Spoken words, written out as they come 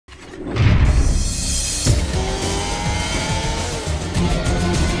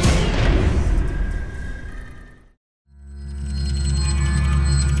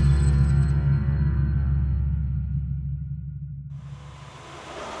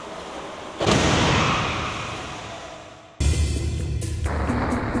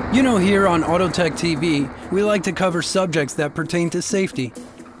You know, here on AutoTech TV, we like to cover subjects that pertain to safety.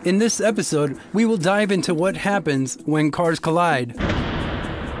 In this episode, we will dive into what happens when cars collide.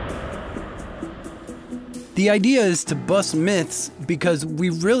 The idea is to bust myths because we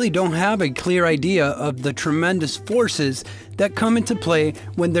really don't have a clear idea of the tremendous forces that come into play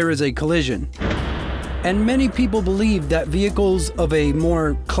when there is a collision. And many people believe that vehicles of a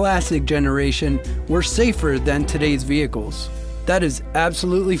more classic generation were safer than today's vehicles. That is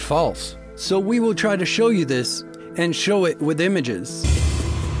absolutely false. So we will try to show you this and show it with images.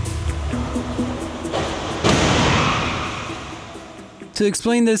 To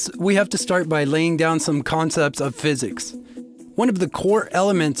explain this, we have to start by laying down some concepts of physics. One of the core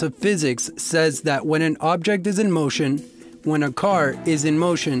elements of physics says that when an object is in motion, when a car is in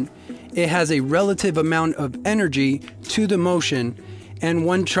motion, it has a relative amount of energy to the motion, and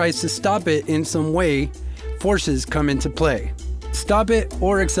one tries to stop it in some way, forces come into play. Stop it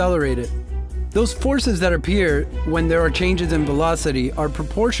or accelerate it. Those forces that appear when there are changes in velocity are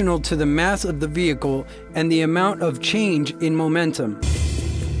proportional to the mass of the vehicle and the amount of change in momentum.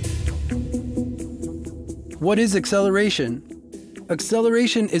 What is acceleration?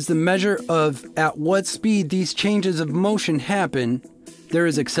 Acceleration is the measure of at what speed these changes of motion happen. There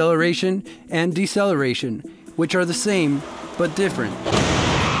is acceleration and deceleration, which are the same but different.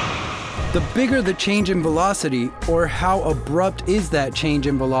 The bigger the change in velocity, or how abrupt is that change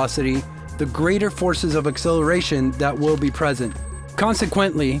in velocity, the greater forces of acceleration that will be present.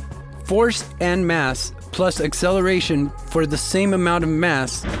 Consequently, force and mass plus acceleration for the same amount of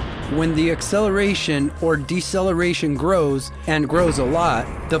mass, when the acceleration or deceleration grows, and grows a lot,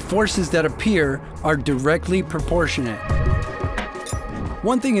 the forces that appear are directly proportionate.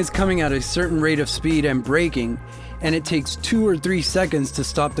 One thing is coming at a certain rate of speed and braking, and it takes 2 or 3 seconds to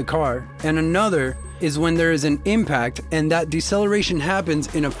stop the car, and another is when there is an impact and that deceleration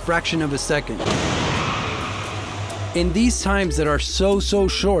happens in a fraction of a second. In these times that are so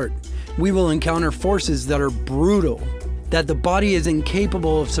short, we will encounter forces that are brutal, that the body is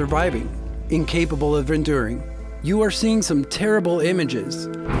incapable of surviving, incapable of enduring. You are seeing some terrible images.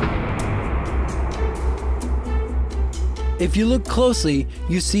 If you look closely,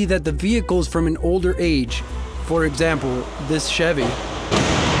 you see that the vehicles from an older age, for example, this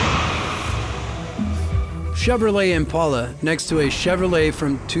Chevrolet Impala next to a Chevrolet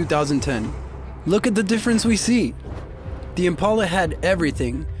from 2010. Look at the difference we see. The Impala had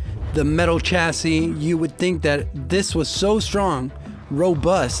everything. The metal chassis, you would think that this was so strong,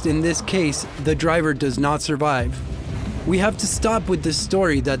 robust. In this case, the driver does not survive. We have to stop with this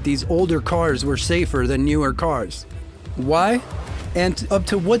story that these older cars were safer than newer cars. Why? And up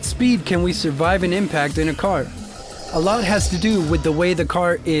to what speed can we survive an impact in a car? A lot has to do with the way the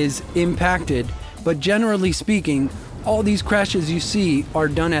car is impacted, but generally speaking, all these crashes you see are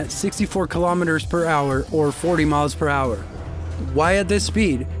done at 64 kilometers per hour or 40 miles per hour. Why at this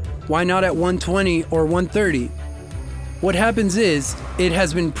speed? Why not at 120 or 130? What happens is, it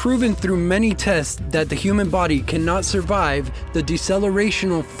has been proven through many tests that the human body cannot survive the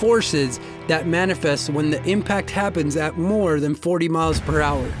decelerational forces that manifest when the impact happens at more than 40 miles per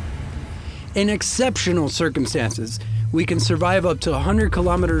hour. In exceptional circumstances, we can survive up to 100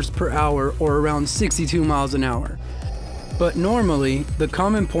 kilometers per hour or around 62 miles an hour. But normally, the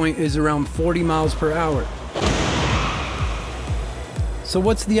common point is around 40 miles per hour. So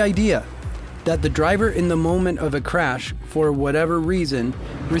what's the idea? That the driver in the moment of a crash, for whatever reason,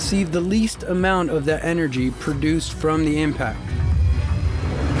 receive the least amount of the energy produced from the impact.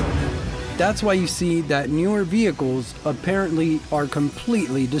 That's why you see that newer vehicles apparently are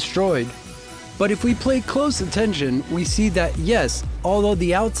completely destroyed. But if we pay close attention, we see that yes, although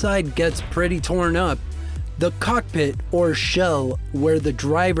the outside gets pretty torn up, the cockpit or shell where the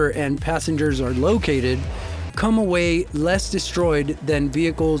driver and passengers are located come away less destroyed than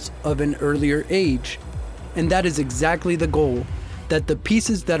vehicles of an earlier age. And that is exactly the goal, that the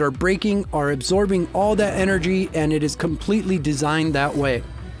pieces that are breaking are absorbing all that energy, and it is completely designed that way,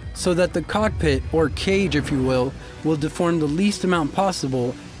 so that the cockpit or cage, if you will deform the least amount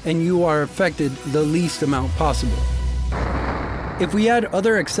possible and you are affected the least amount possible. If we add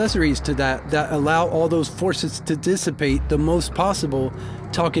other accessories to that allow all those forces to dissipate the most possible,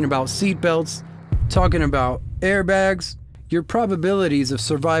 talking about seat belts, talking about airbags, your probabilities of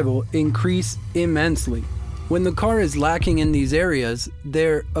survival increase immensely. When the car is lacking in these areas,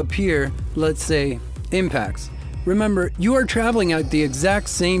 there appear, let's say, impacts. Remember, you are traveling at the exact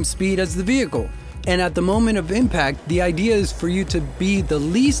same speed as the vehicle, and at the moment of impact, the idea is for you to be the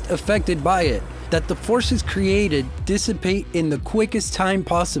least affected by it, that the forces created dissipate in the quickest time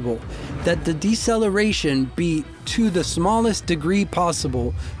possible, that the deceleration be to the smallest degree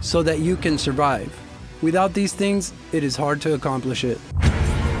possible so that you can survive. Without these things, it is hard to accomplish it.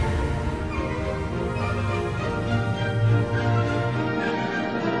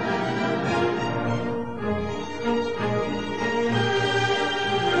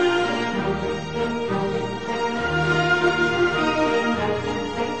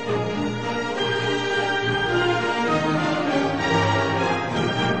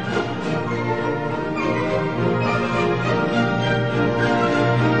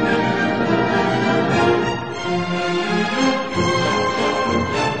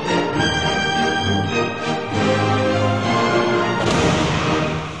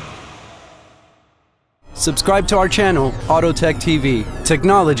 Subscribe to our channel, AutoTech TV.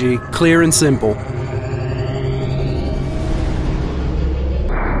 Technology, clear and simple.